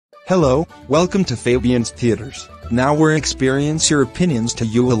Hello, welcome to Fabian's Theaters. Now we're experience your opinions to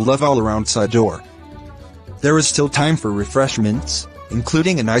you will love all around side door. There is still time for refreshments,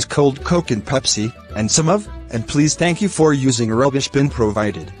 including an ice cold Coke and Pepsi, and please thank you for using a rubbish bin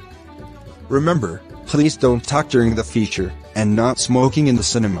provided. Remember, please don't talk during the feature, and not smoking in the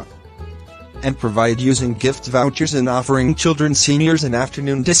cinema. And provide using gift vouchers and offering children, seniors and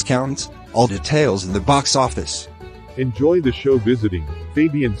afternoon discounts, all details in the box office. Enjoy the show visiting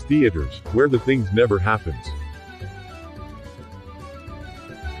Fabian's Theaters, where the things never happens.